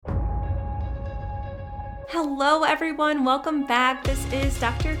Hello everyone, welcome back. This is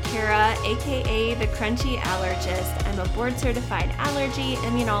Dr. Kara, aka the Crunchy Allergist. I'm a board-certified allergy,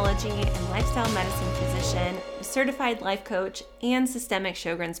 immunology, and lifestyle medicine physician, a certified life coach, and systemic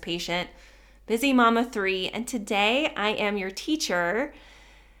Sjogren's patient, busy mama 3, and today I am your teacher.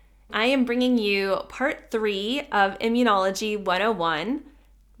 I am bringing you part 3 of Immunology 101,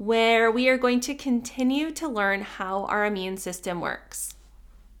 where we are going to continue to learn how our immune system works.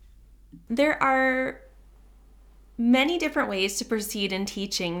 There are many different ways to proceed in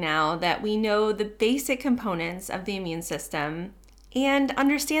teaching now that we know the basic components of the immune system and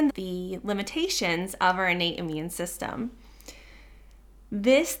understand the limitations of our innate immune system.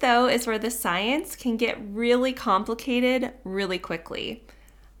 This, though, is where the science can get really complicated really quickly.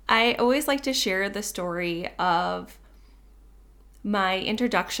 I always like to share the story of my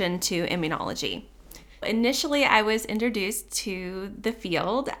introduction to immunology. Initially, I was introduced to the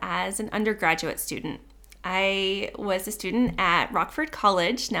field as an undergraduate student. I was a student at Rockford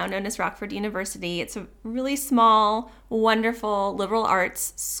College, now known as Rockford University. It's a really small, wonderful liberal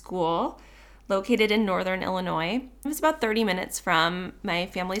arts school located in northern Illinois. It was about 30 minutes from my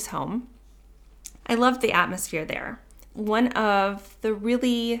family's home. I loved the atmosphere there. One of the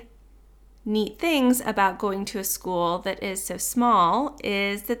really neat things about going to a school that is so small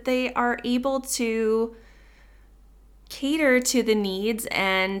is that they are able to cater to the needs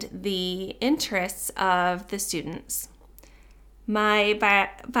and the interests of the students. My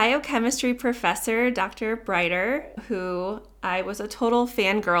biochemistry professor, Dr. Breiter, who I was a total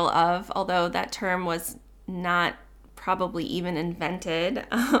fangirl of, although that term was not probably even invented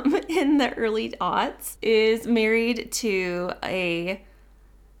in the early aughts, is married to a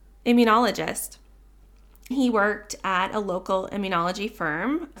immunologist. He worked at a local immunology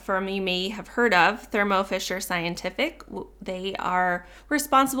firm you may have heard of, Thermo Fisher Scientific. They are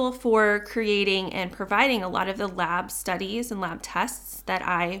responsible for creating and providing a lot of the lab studies and lab tests that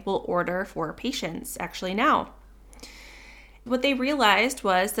I will order for patients actually now. What they realized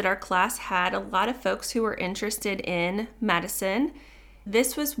was that our class had a lot of folks who were interested in medicine.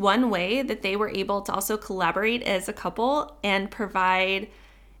 This was one way that they were able to also collaborate as a couple and provide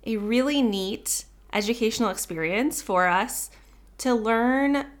a really neat educational experience for us to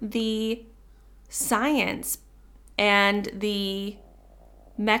learn the science and the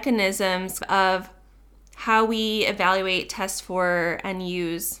mechanisms of how we evaluate, test for, and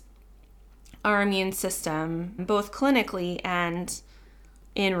use our immune system, both clinically and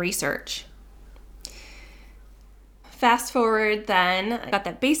in research. Fast forward then, I got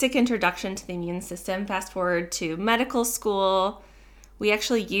that basic introduction to the immune system. Fast forward to medical school. We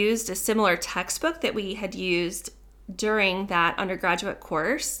actually used a similar textbook that we had used during that undergraduate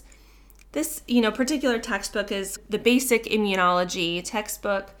course. This, particular textbook is the basic immunology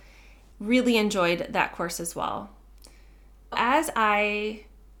textbook. Really enjoyed that course as well. As I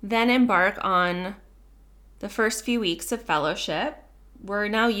then embark on the first few weeks of fellowship, we're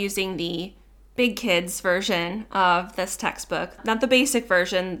now using the big kids version of this textbook, not the basic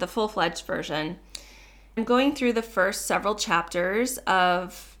version, the full-fledged version. I'm going through the first several chapters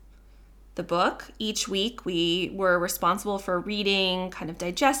of the book. Each week we were responsible for reading, kind of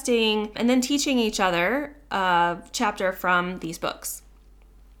digesting, and then teaching each other a chapter from these books,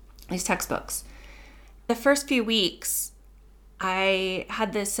 these textbooks. The first few weeks, I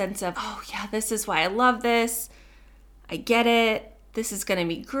had this sense of, oh yeah, this is why I love this. I get it. This is going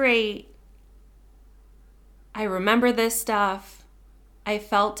to be great. I remember this stuff. I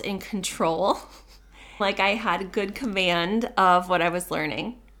felt in control. Like I had good command of what I was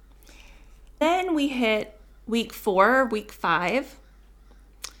learning. Then we hit week 4, week 5.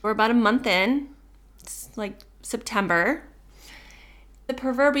 We're about a month in. It's like September. The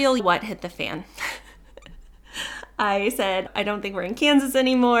proverbial what hit the fan. I said, I don't think we're in Kansas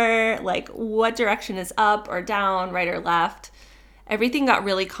anymore. Like, what direction is up or down, right or left? Everything got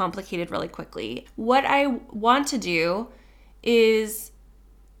really complicated really quickly. What I want to do is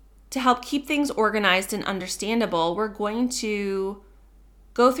to help keep things organized and understandable, we're going to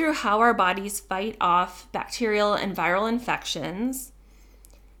go through how our bodies fight off bacterial and viral infections.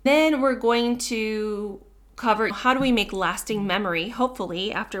 Then we're going to cover how do we make lasting memory,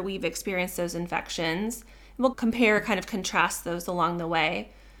 hopefully, after we've experienced those infections. We'll compare, kind of contrast those along the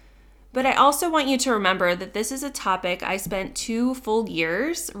way. But I also want you to remember that this is a topic I spent 2 full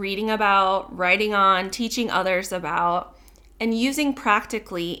years reading about, writing on, teaching others about, and using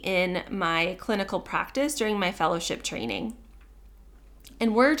practically in my clinical practice during my fellowship training.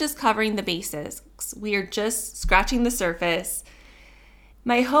 And we're just covering the basics. We are just scratching the surface.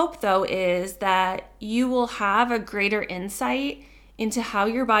 My hope, though, is that you will have a greater insight into how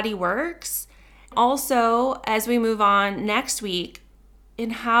your body works Also, as we move on next week, in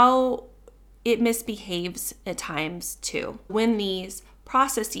how it misbehaves at times too, when these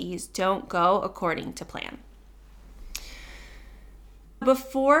processes don't go according to plan.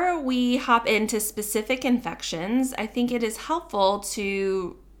 Before we hop into specific infections, I think it is helpful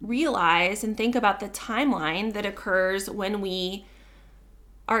to realize and think about the timeline that occurs when we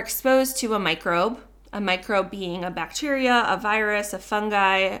are exposed to a microbe being a bacteria, a virus, a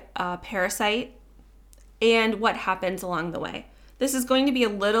fungi, a parasite, and what happens along the way. This is going to be a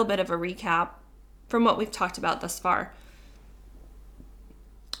little bit of a recap from what we've talked about thus far.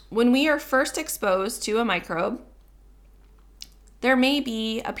 When we are first exposed to a microbe, there may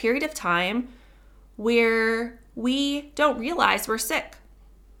be a period of time where we don't realize we're sick.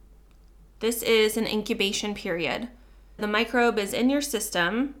 This is an incubation period. The microbe is in your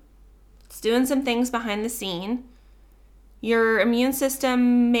system. It's doing some things behind the scene. Your immune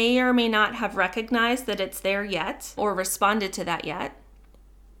system may or may not have recognized that it's there yet or responded to that yet.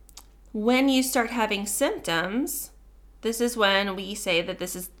 When you start having symptoms, this is when we say that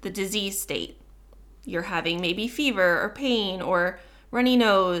this is the disease state. You're having maybe fever or pain or runny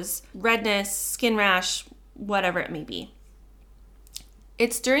nose, redness, skin rash, whatever it may be.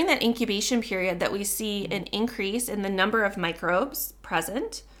 It's during that incubation period that we see an increase in the number of microbes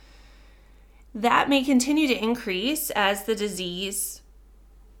present. That may continue to increase as the disease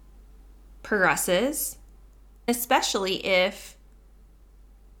progresses, especially if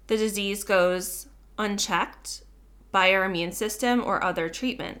the disease goes unchecked by our immune system or other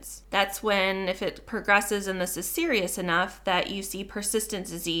treatments. That's when, if it progresses and this is serious enough, that you see persistent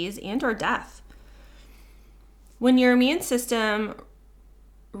disease and or death. When your immune system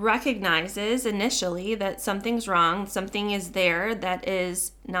recognizes initially that something's wrong, something is there that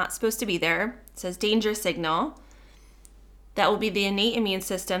is not supposed to be there, it says danger signal, that will be the innate immune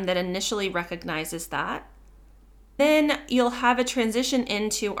system that initially recognizes that. Then you'll have a transition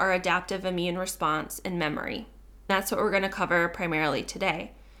into our adaptive immune response and memory. That's what we're going to cover primarily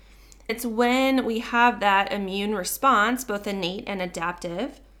today. It's when we have that immune response, both innate and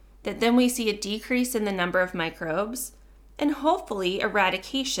adaptive, that then we see a decrease in the number of microbes and hopefully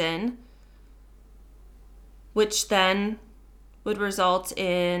eradication, which then would result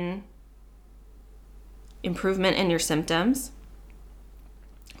in improvement in your symptoms,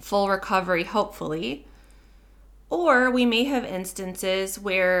 full recovery, hopefully. Or we may have instances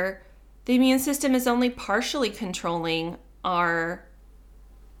where the immune system is only partially controlling our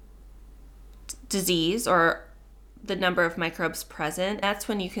disease or the number of microbes present. That's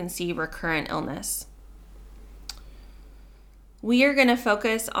when you can see recurrent illness. We are going to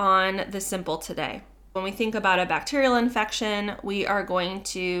focus on the simple today. When we think about a bacterial infection, we are going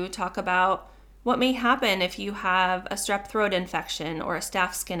to talk about what may happen if you have a strep throat infection or a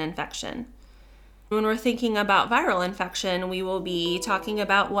staph skin infection. When we're thinking about viral infection, we will be talking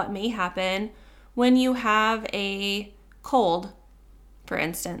about what may happen when you have a cold, for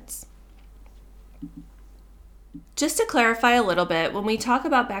instance. Just to clarify a little bit, when we talk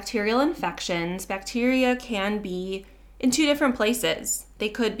about bacterial infections, bacteria can be in two different places. They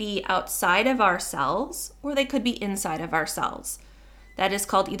could be outside of our cells or they could be inside of our cells. That is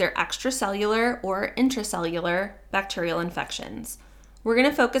called either extracellular or intracellular bacterial infections. We're going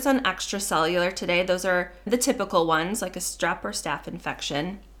to focus on extracellular today. Those are the typical ones, like a strep or staph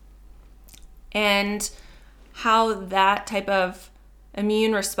infection, and how that type of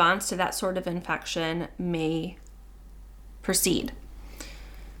immune response to that sort of infection may proceed.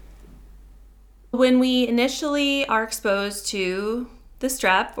 When we initially are exposed to the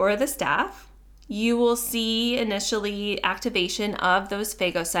strep or the staph, you will see initially activation of those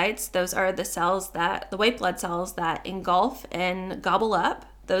phagocytes. Those are the cells the white blood cells that engulf and gobble up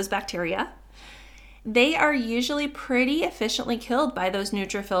those bacteria. They are usually pretty efficiently killed by those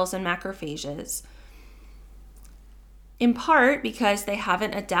neutrophils and macrophages, in part because they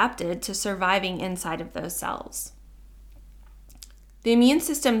haven't adapted to surviving inside of those cells. The immune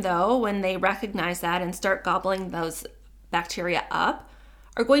system, though, when they recognize that and start gobbling those bacteria up,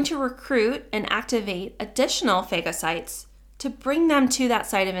 are going to recruit and activate additional phagocytes to bring them to that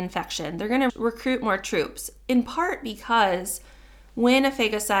site of infection. They're going to recruit more troops, in part because when a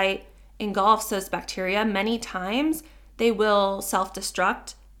phagocyte engulfs those bacteria, many times they will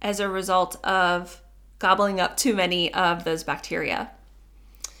self-destruct as a result of gobbling up too many of those bacteria.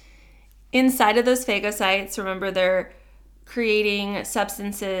 Inside of those phagocytes, remember, they're creating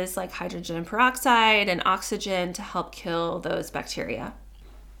substances like hydrogen peroxide and oxygen to help kill those bacteria.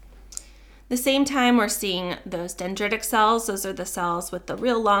 The same time, we're seeing those dendritic cells. Those are the cells with the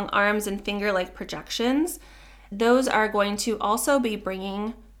real long arms and finger-like projections. Those are going to also be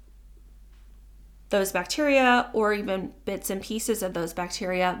bringing those bacteria or even bits and pieces of those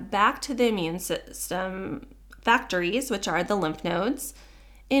bacteria back to the immune system factories, which are the lymph nodes,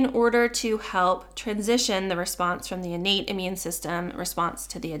 in order to help transition the response from the innate immune system response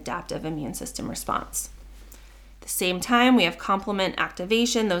to the adaptive immune system response. At the same time, we have complement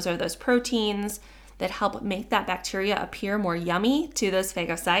activation. Those are those proteins that help make that bacteria appear more yummy to those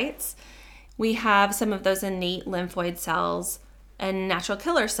phagocytes. We have some of those innate lymphoid cells and natural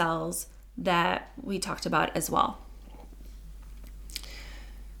killer cells that we talked about as well.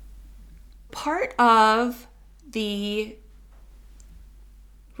 Part of the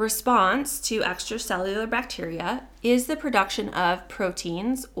response to extracellular bacteria is the production of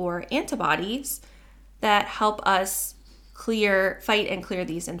proteins or antibodies that help us fight and clear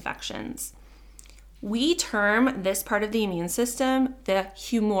these infections. We term this part of the immune system the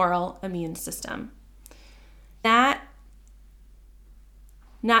humoral immune system. That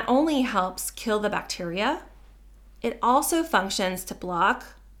not only helps kill the bacteria, it also functions to block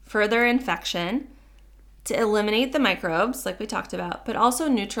further infection, to eliminate the microbes, like we talked about, but also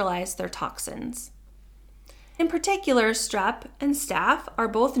neutralize their toxins. In particular, strep and staph are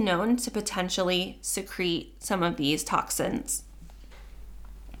both known to potentially secrete some of these toxins.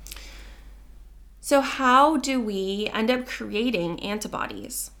 So how do we end up creating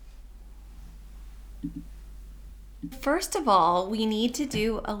antibodies? First of all, we need to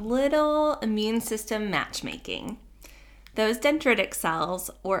do a little immune system matchmaking. Those dendritic cells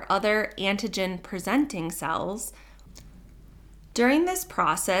or other antigen-presenting cells, during this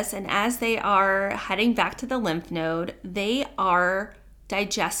process and as they are heading back to the lymph node, they are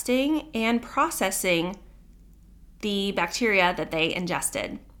digesting and processing the bacteria that they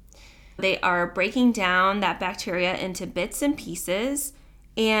ingested. They are breaking down that bacteria into bits and pieces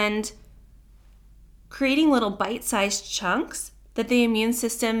and creating little bite-sized chunks that the immune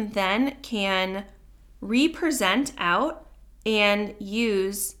system then can represent out and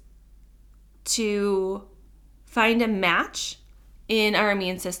use to find a match in our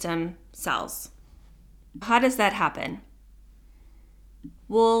immune system cells. How does that happen?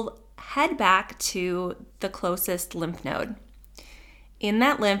 We'll head back to the closest lymph node. In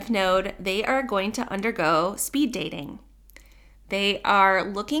that lymph node, they are going to undergo speed dating. They are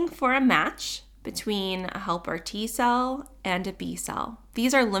looking for a match between a helper T cell and a B cell.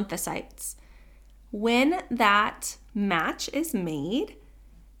 These are lymphocytes. When that match is made,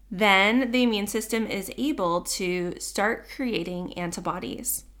 then the immune system is able to start creating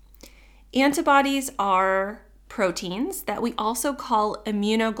antibodies. Antibodies are proteins that we also call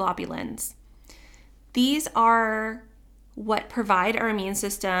immunoglobulins. These are what provide our immune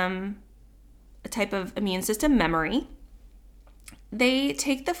system a type of immune system memory. They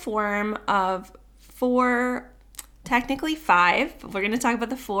take the form of technically five, but we're going to talk about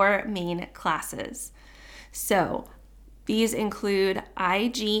the four main classes. So these include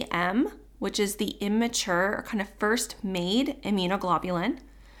IgM, which is the immature or kind of first made immunoglobulin.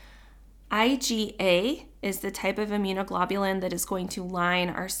 IgA is the type of immunoglobulin that is going to line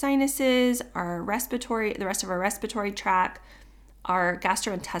our sinuses, the rest of our respiratory tract, our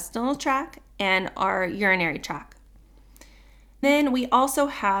gastrointestinal tract, and our urinary tract. Then we also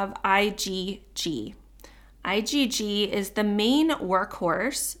have IgG. IgG is the main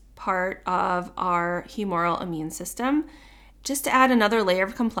workhorse part of our humoral immune system. Just to add another layer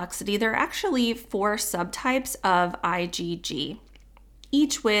of complexity, there are actually 4 subtypes of IgG,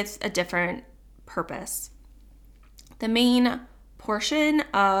 each with a different purpose. The main portion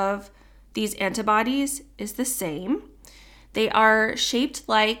of these antibodies is the same. They are shaped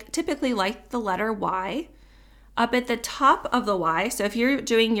typically like the letter Y. Up at the top of the Y, so if you're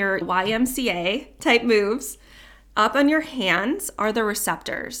doing your YMCA type moves, up on your hands are the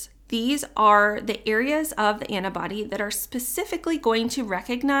receptors. These are the areas of the antibody that are specifically going to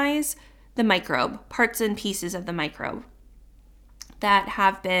recognize the microbe, parts and pieces of the microbe that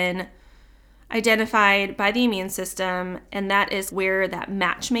have been identified by the immune system, and that is where that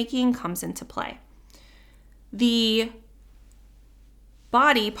matchmaking comes into play. The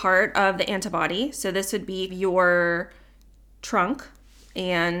body part of the antibody, so this would be your trunk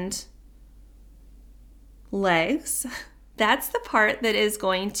and legs, that's the part that is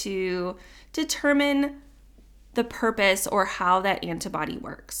going to determine the purpose or how that antibody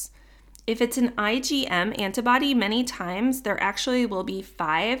works. If it's an IgM antibody, many times there actually will be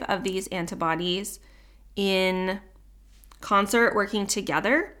 5 of these antibodies in concert working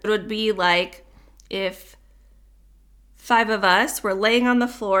together. It would be like if 5 of us were laying on the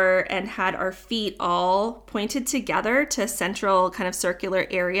floor and had our feet all pointed together to a central kind of circular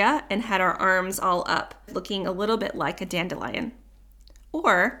area and had our arms all up, looking a little bit like a dandelion,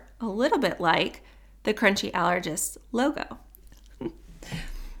 or a little bit like the Crunchy Allergist logo.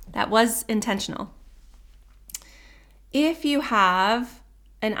 That was intentional. If you have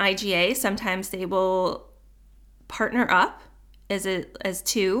an IgA, sometimes they will partner up as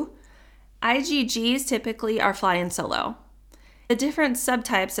two. IgGs typically are flying solo. The different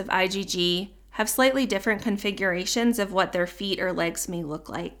subtypes of IgG have slightly different configurations of what their feet or legs may look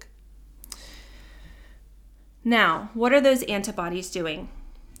like. Now, what are those antibodies doing?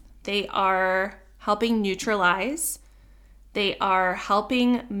 They are helping neutralize. They are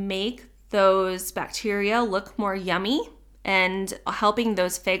helping make those bacteria look more yummy and helping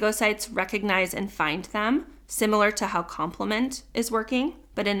those phagocytes recognize and find them, similar to how complement is working,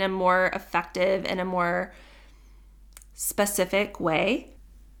 but in a more effective and a more specific way.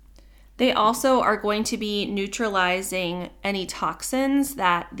 They also are going to be neutralizing any toxins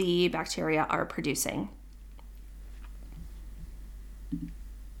that the bacteria are producing.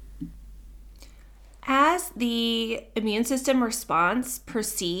 As the immune system response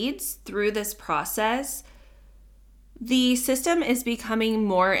proceeds through this process, the system is becoming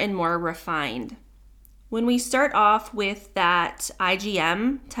more and more refined. When we start off with that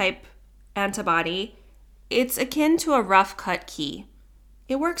IgM type antibody, it's akin to a rough cut key.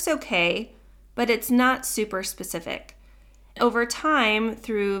 It works okay, but it's not super specific. Over time,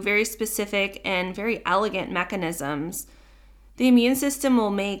 through very specific and very elegant mechanisms, the immune system will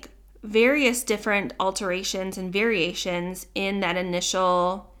make various different alterations and variations in that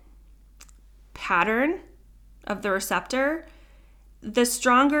initial pattern of the receptor. The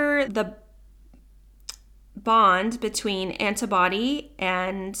stronger the bond between antibody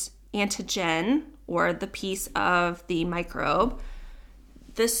and antigen, or the piece of the microbe,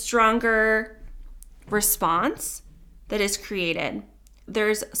 the stronger response that is created.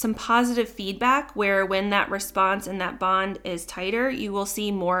 There's some positive feedback where when that response and that bond is tighter, you will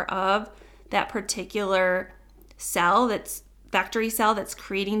see more of that particular cell, that's factory cell that's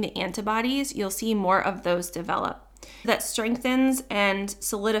creating the antibodies. You'll see more of those develop. That strengthens and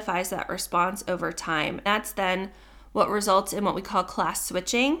solidifies that response over time. That's then what results in what we call class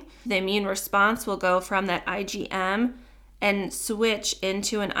switching. The immune response will go from that IgM and switch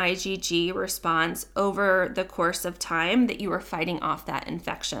into an IgG response over the course of time that you are fighting off that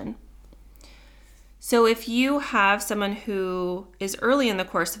infection. So if you have someone who is early in the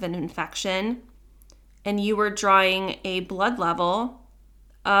course of an infection and you were drawing a blood level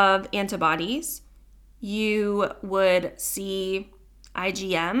of antibodies, you would see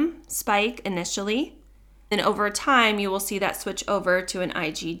IgM spike initially, and over time you will see that switch over to an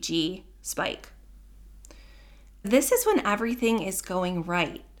IgG spike. This is when everything is going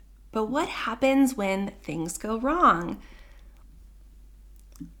right. But what happens when things go wrong?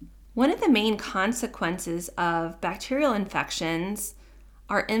 One of the main consequences of bacterial infections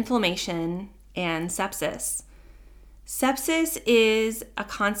are inflammation and sepsis. Sepsis is a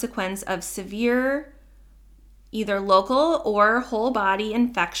consequence of severe, either local or whole body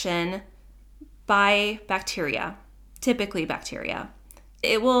infection by bacteria, typically bacteria.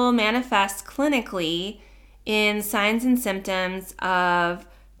 It will manifest clinically in signs and symptoms of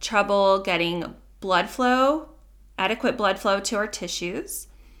trouble getting blood flow, adequate blood flow to our tissues.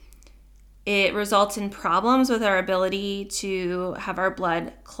 It results in problems with our ability to have our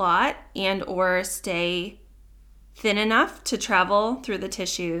blood clot and or stay thin enough to travel through the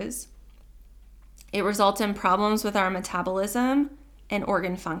tissues. It results in problems with our metabolism and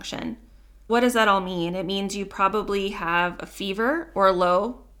organ function. What does that all mean? It means you probably have a fever or a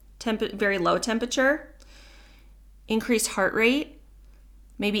very low temperature, increased heart rate,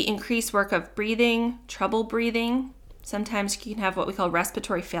 maybe increased work of breathing, trouble breathing. Sometimes you can have what we call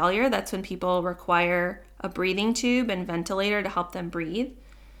respiratory failure. That's when people require a breathing tube and ventilator to help them breathe.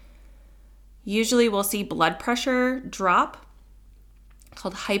 Usually we'll see blood pressure drop,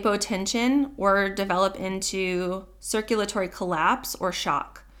 called hypotension, or develop into circulatory collapse or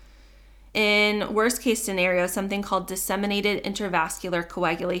shock. In worst case scenario, something called disseminated intravascular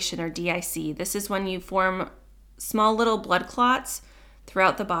coagulation, or DIC. This is when you form small little blood clots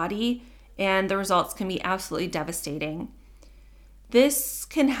throughout the body, and the results can be absolutely devastating. This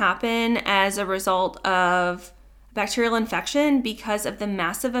can happen as a result of bacterial infection because of the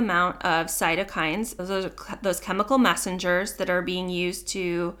massive amount of cytokines, those chemical messengers that are being used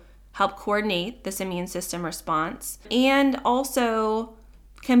to help coordinate this immune system response, and also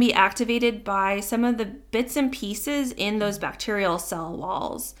can be activated by some of the bits and pieces in those bacterial cell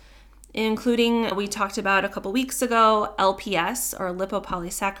walls, including, we talked about a couple weeks ago, LPS, or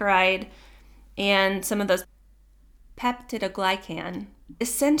lipopolysaccharide, and some of those peptidoglycan.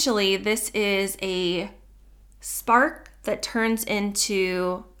 Essentially, this is a spark that turns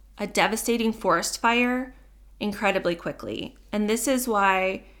into a devastating forest fire incredibly quickly. And this is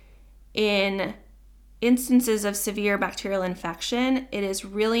why in instances of severe bacterial infection, it is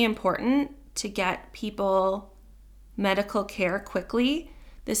really important to get people medical care quickly.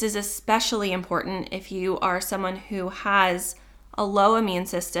 This is especially important if you are someone who has a low immune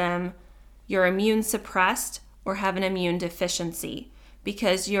system, you're immune suppressed, or have an immune deficiency,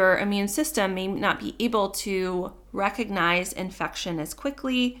 because your immune system may not be able to recognize infection as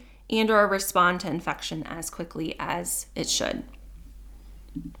quickly and or respond to infection as quickly as it should.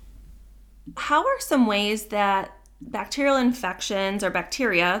 How are some ways that bacterial infections or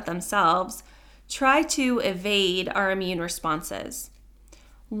bacteria themselves try to evade our immune responses?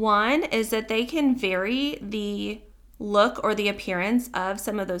 One is that they can vary the look or the appearance of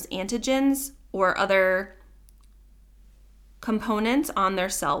some of those antigens or other components on their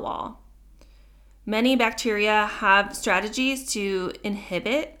cell wall. Many bacteria have strategies to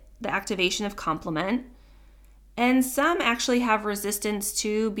inhibit the activation of complement, and some actually have resistance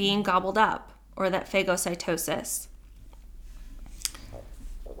to being gobbled up, or that phagocytosis.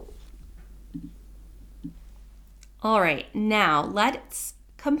 All right, now let's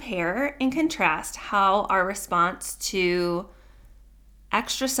compare and contrast how our response to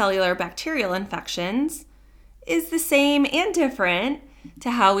extracellular bacterial infections is the same and different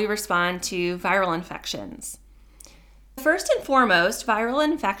to how we respond to viral infections. First and foremost, viral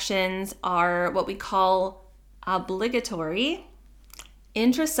infections are what we call obligatory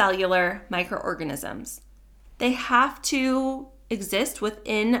intracellular microorganisms. They have to exist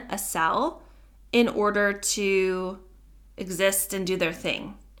within a cell in order to exist and do their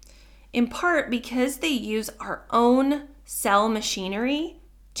thing. In part because they use our own cell machinery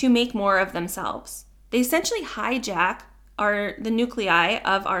to make more of themselves. They essentially hijack the nuclei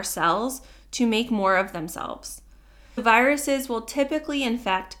of our cells to make more of themselves. The viruses will typically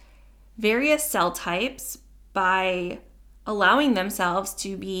infect various cell types by allowing themselves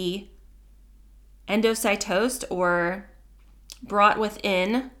to be endocytosed or brought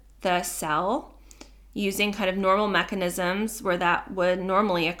within the cell using kind of normal mechanisms where that would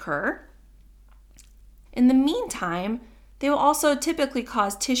normally occur. In the meantime, they will also typically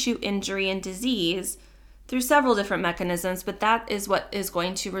cause tissue injury and disease through several different mechanisms, but that is what is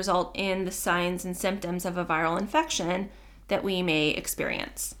going to result in the signs and symptoms of a viral infection that we may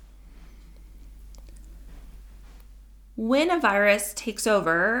experience. When a virus takes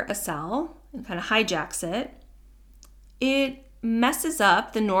over a cell and kind of hijacks it, it messes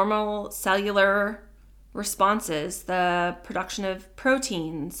up the normal cellular responses, the production of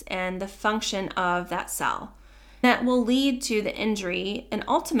proteins, and the function of that cell. That will lead to the injury and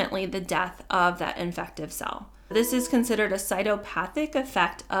ultimately the death of that infective cell. This is considered a cytopathic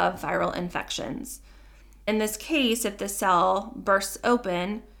effect of viral infections. In this case, if the cell bursts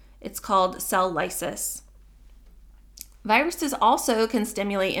open, it's called cell lysis. Viruses also can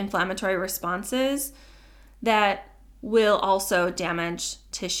stimulate inflammatory responses that will also damage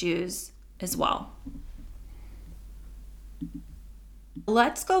tissues as well.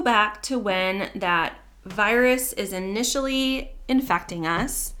 Let's go back to when that virus is initially infecting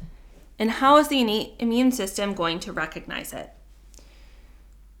us, and how is the innate immune system going to recognize it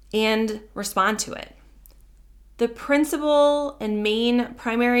and respond to it? The principal and main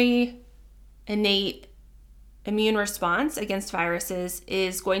primary innate immune response against viruses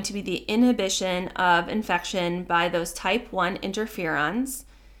is going to be the inhibition of infection by those type 1 interferons,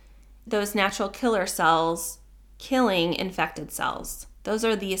 those natural killer cells killing infected cells. Those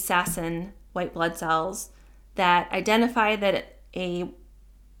are the assassin white blood cells that identify that a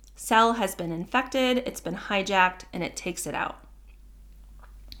cell has been infected, it's been hijacked, and it takes it out.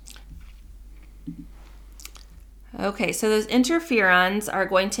 Okay, so those interferons are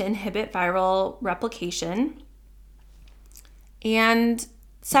going to inhibit viral replication, and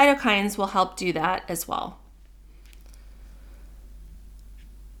cytokines will help do that as well.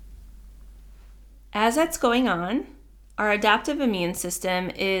 As that's going on, our adaptive immune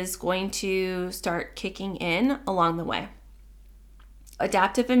system is going to start kicking in along the way.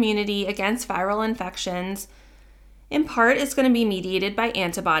 Adaptive immunity against viral infections, in part, is going to be mediated by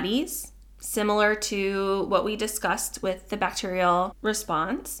antibodies, similar to what we discussed with the bacterial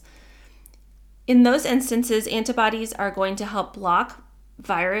response. In those instances, antibodies are going to help block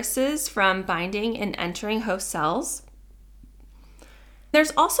viruses from binding and entering host cells.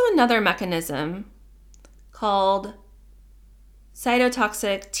 There's also another mechanism called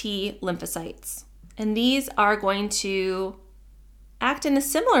cytotoxic T lymphocytes, and these are going to act in a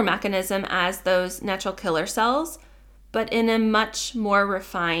similar mechanism as those natural killer cells, but in a much more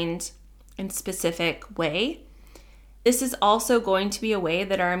refined and specific way. This is also going to be a way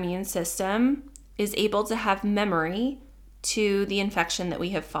that our immune system is able to have memory to the infection that we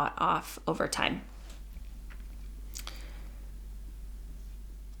have fought off over time.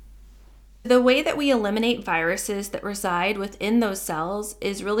 The way that we eliminate viruses that reside within those cells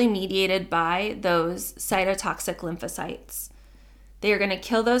is really mediated by those cytotoxic lymphocytes. They are going to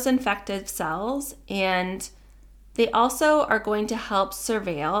kill those infected cells, and they also are going to help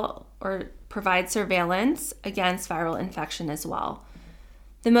surveil or provide surveillance against viral infection as well.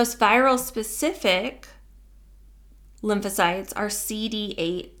 The most viral specific lymphocytes are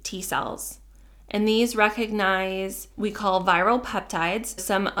CD8 T cells. And these recognize, we call viral peptides,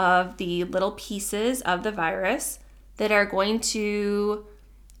 some of the little pieces of the virus that are going to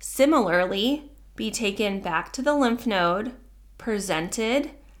similarly be taken back to the lymph node,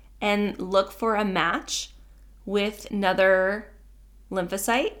 presented, and look for a match with another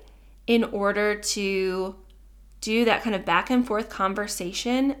lymphocyte in order to do that kind of back and forth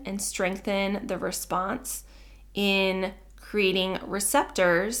conversation and strengthen the response in creating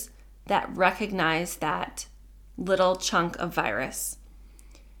receptors that recognize that little chunk of virus.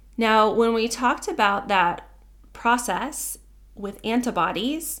 Now, when we talked about that process with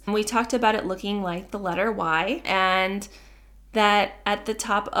antibodies, we talked about it looking like the letter Y, and that at the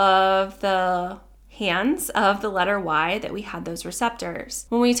top of the hands of the letter Y that we had those receptors.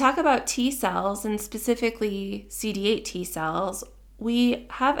 When we talk about T cells, and specifically CD8 T cells, we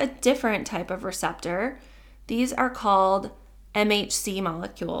have a different type of receptor. These are called MHC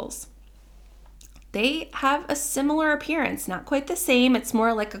molecules. They have a similar appearance, not quite the same. It's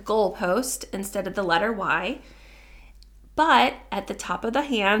more like a goalpost instead of the letter Y. But at the top of the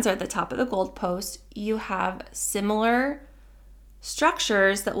hands or the top of the goalpost, you have similar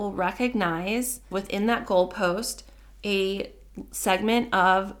structures that will recognize within that goalpost a segment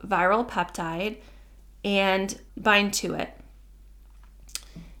of viral peptide and bind to it.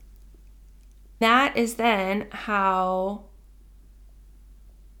 That is then how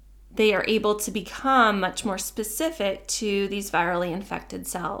they are able to become much more specific to these virally infected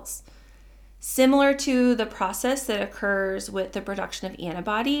cells. Similar to the process that occurs with the production of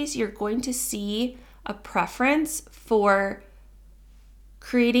antibodies, you're going to see a preference for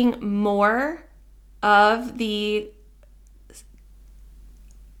creating more of the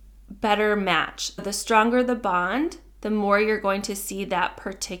better match. The stronger the bond, the more you're going to see that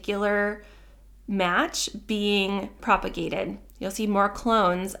particular match being propagated. You'll see more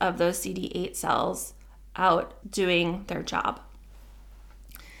clones of those CD8 cells out doing their job.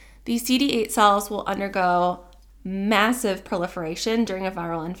 These CD8 cells will undergo massive proliferation during a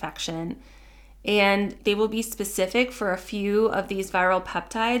viral infection, and they will be specific for a few of these viral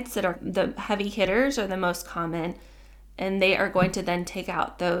peptides that are the heavy hitters or the most common, and they are going to then take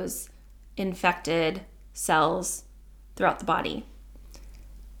out those infected cells throughout the body.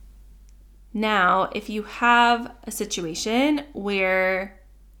 Now, if you have a situation where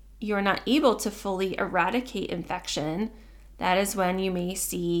you're not able to fully eradicate infection, that is when you may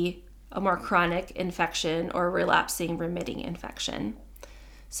see a more chronic infection or relapsing remitting infection.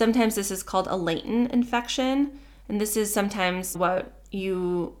 Sometimes this is called a latent infection, and this is sometimes what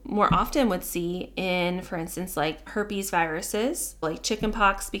you more often would see in, for instance, like herpes viruses, like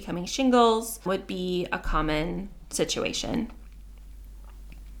chickenpox becoming shingles would be a common situation.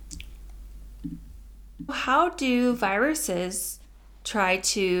 How do viruses try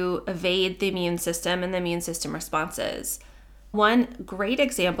to evade the immune system and the immune system responses? One great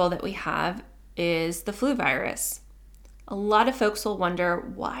example that we have is the flu virus. A lot of folks will wonder,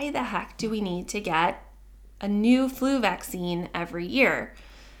 why the heck do we need to get a new flu vaccine every year?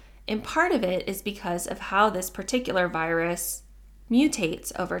 And part of it is because of how this particular virus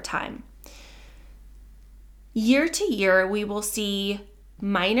mutates over time. Year to year, we will see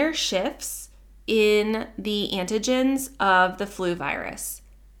minor shifts in the antigens of the flu virus.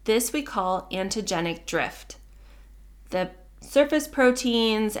 This we call antigenic drift. The surface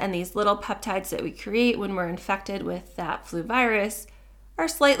proteins and these little peptides that we create when we're infected with that flu virus are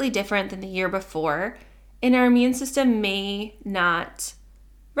slightly different than the year before, and our immune system may not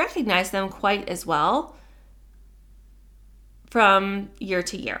recognize them quite as well from year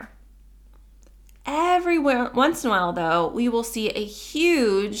to year. Every once in a while, though, we will see a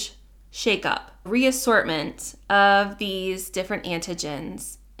huge shakeup, reassortment of these different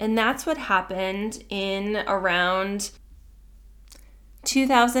antigens. And that's what happened in around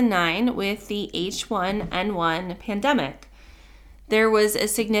 2009 with the H1N1 pandemic. There was a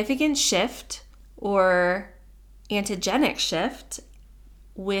significant shift or antigenic shift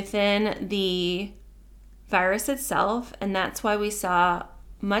within the virus itself, and that's why we saw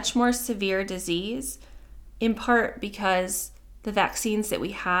much more severe disease in part because the vaccines that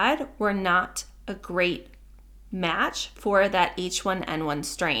we had were not a great match for that H1N1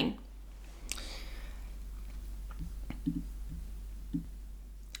 strain.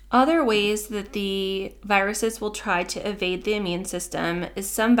 Other ways that the viruses will try to evade the immune system is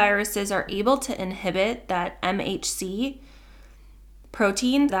some viruses are able to inhibit that MHC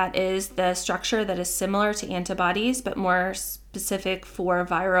protein. That is the structure that is similar to antibodies, but more specific for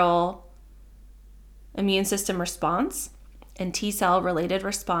viral immune system response and T-cell related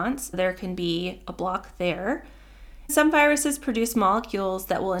response. There can be a block there. Some viruses produce molecules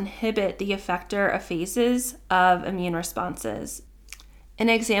that will inhibit the effector phases of immune responses. An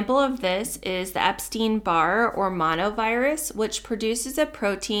example of this is the Epstein-Barr or monovirus, which produces a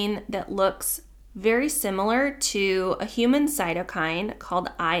protein that looks very similar to a human cytokine called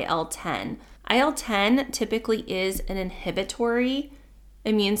IL-10. IL-10 typically is an inhibitory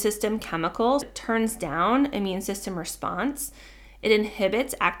immune system chemical. It turns down immune system response. It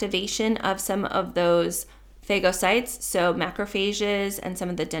inhibits activation of some of those phagocytes, so macrophages and some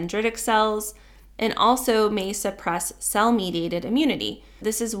of the dendritic cells, and also may suppress cell-mediated immunity.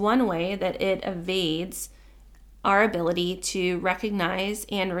 This is one way that it evades our ability to recognize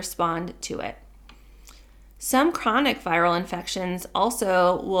and respond to it. Some chronic viral infections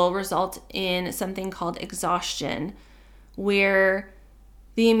also will result in something called exhaustion, where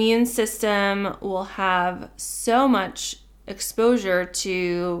the immune system will have so much exposure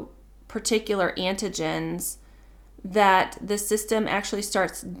to particular antigens that the system actually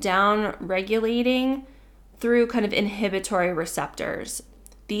starts down-regulating through kind of inhibitory receptors.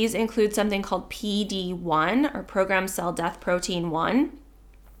 These include something called PD-1 or programmed cell death protein 1.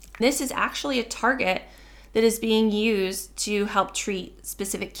 This is actually a target that is being used to help treat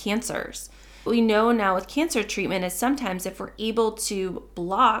specific cancers. What we know now with cancer treatment is sometimes if we're able to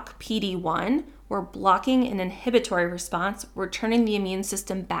block PD-1, we're blocking an inhibitory response, we're turning the immune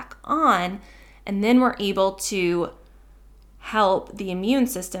system back on, and then we're able to help the immune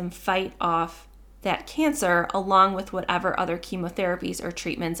system fight off that cancer along with whatever other chemotherapies or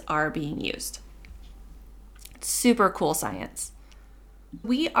treatments are being used. Super cool science.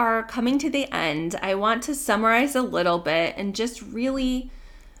 We are coming to the end. I want to summarize a little bit and just really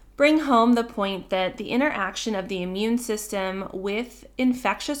bring home the point that the interaction of the immune system with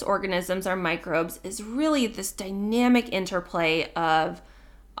infectious organisms or microbes is really this dynamic interplay of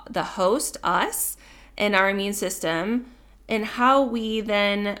the host, us, and our immune system, and how we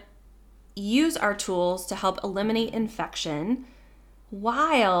then use our tools to help eliminate infection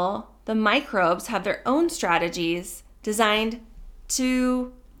while the microbes have their own strategies designed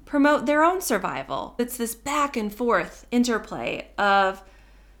to promote their own survival. It's this back and forth interplay of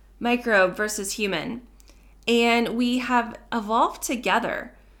microbe versus human. And we have evolved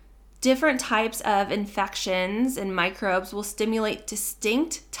together. Different types of infections and microbes will stimulate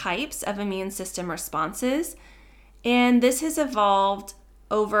distinct types of immune system responses. And this has evolved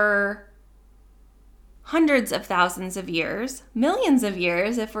over hundreds of thousands of years, millions of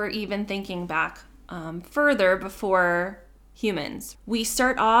years, if we're even thinking back further before humans. We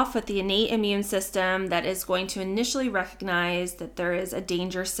start off with the innate immune system that is going to initially recognize that there is a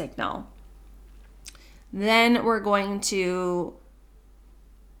danger signal. Then we're going to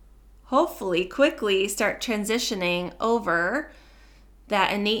hopefully quickly start transitioning over.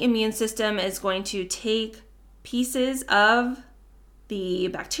 That innate immune system is going to take pieces of the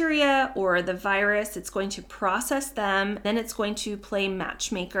bacteria or the virus, it's going to process them, then it's going to play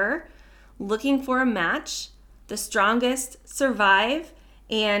matchmaker, looking for a match. The strongest survive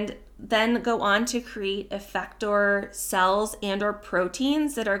and then go on to create effector cells and or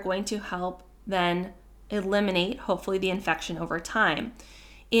proteins that are going to help then eliminate, hopefully, the infection over time.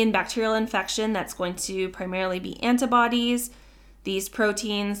 In bacterial infection, that's going to primarily be antibodies, these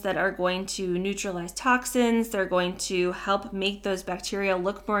proteins that are going to neutralize toxins. They're going to help make those bacteria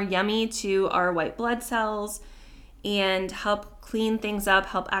look more yummy to our white blood cells and help clean things up,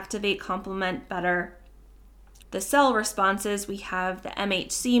 help activate complement better. The cell responses, we have the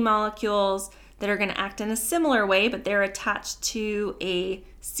MHC molecules that are going to act in a similar way, but they're attached to a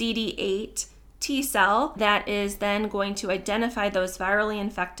CD8 T cell that is then going to identify those virally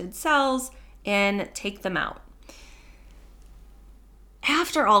infected cells and take them out.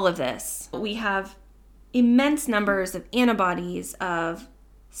 After all of this, we have immense numbers of antibodies, of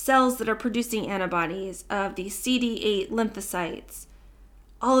cells that are producing antibodies, of these CD8 lymphocytes,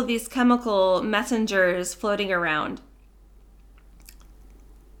 all of these chemical messengers floating around.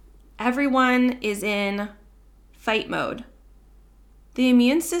 Everyone is in fight mode. The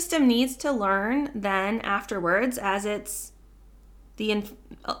immune system needs to learn then afterwards, as it's the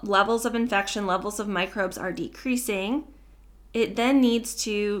levels of infection, levels of microbes are decreasing, it then needs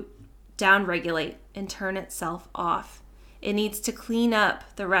to downregulate and turn itself off. It needs to clean up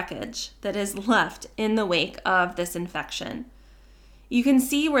the wreckage that is left in the wake of this infection. You can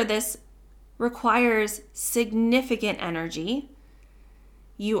see where this requires significant energy.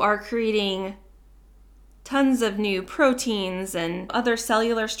 You are creating tons of new proteins and other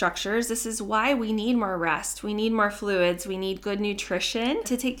cellular structures. This is why we need more rest. We need more fluids. We need good nutrition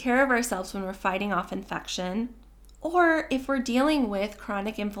to take care of ourselves when we're fighting off infection, or if we're dealing with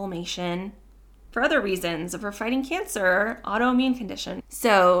chronic inflammation for other reasons, if we're fighting cancer, autoimmune condition.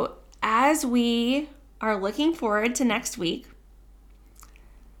 So as we are looking forward to next week,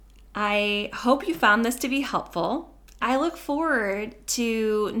 I hope you found this to be helpful. I look forward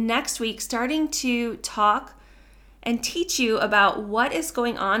to next week starting to talk and teach you about what is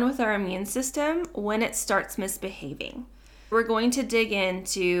going on with our immune system when it starts misbehaving. We're going to dig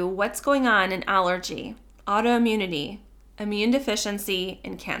into what's going on in allergy, autoimmunity, immune deficiency,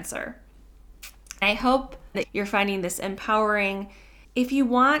 and cancer. I hope that you're finding this empowering. If you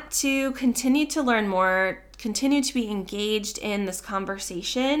want to continue to learn more, continue to be engaged in this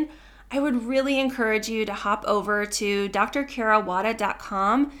conversation, I would really encourage you to hop over to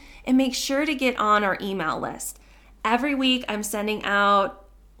drkarawada.com and make sure to get on our email list. Every week I'm sending out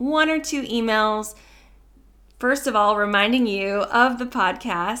 1 or 2 emails. First of all, reminding you of the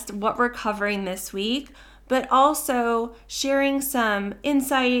podcast, what we're covering this week, but also sharing some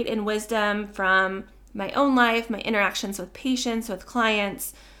insight and wisdom from my own life, my interactions with patients, with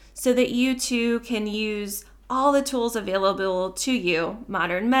clients, so that you too can use all the tools available to you,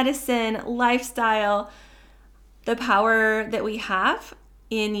 modern medicine, lifestyle, the power that we have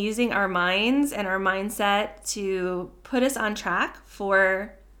in using our minds and our mindset to put us on track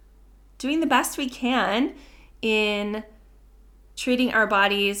for doing the best we can in treating our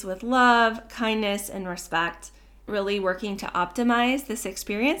bodies with love, kindness, and respect, really working to optimize this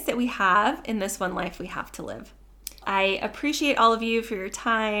experience that we have in this one life we have to live. I appreciate all of you for your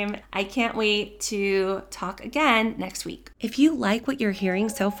time. I can't wait to talk again next week. If you like what you're hearing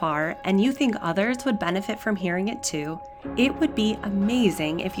so far and you think others would benefit from hearing it too, it would be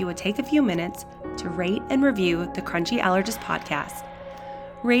amazing if you would take a few minutes to rate and review the Crunchy Allergist podcast.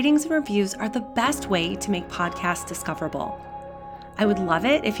 Ratings and reviews are the best way to make podcasts discoverable. I would love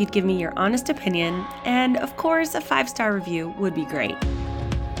it if you'd give me your honest opinion, and of course, a 5-star review would be great.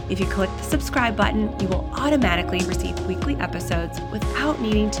 If you click the subscribe button, you will automatically receive weekly episodes without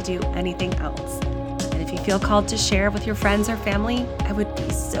needing to do anything else. And if you feel called to share with your friends or family, I would be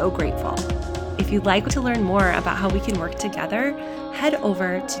so grateful. If you'd like to learn more about how we can work together, head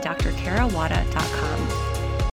over to drkarawada.com.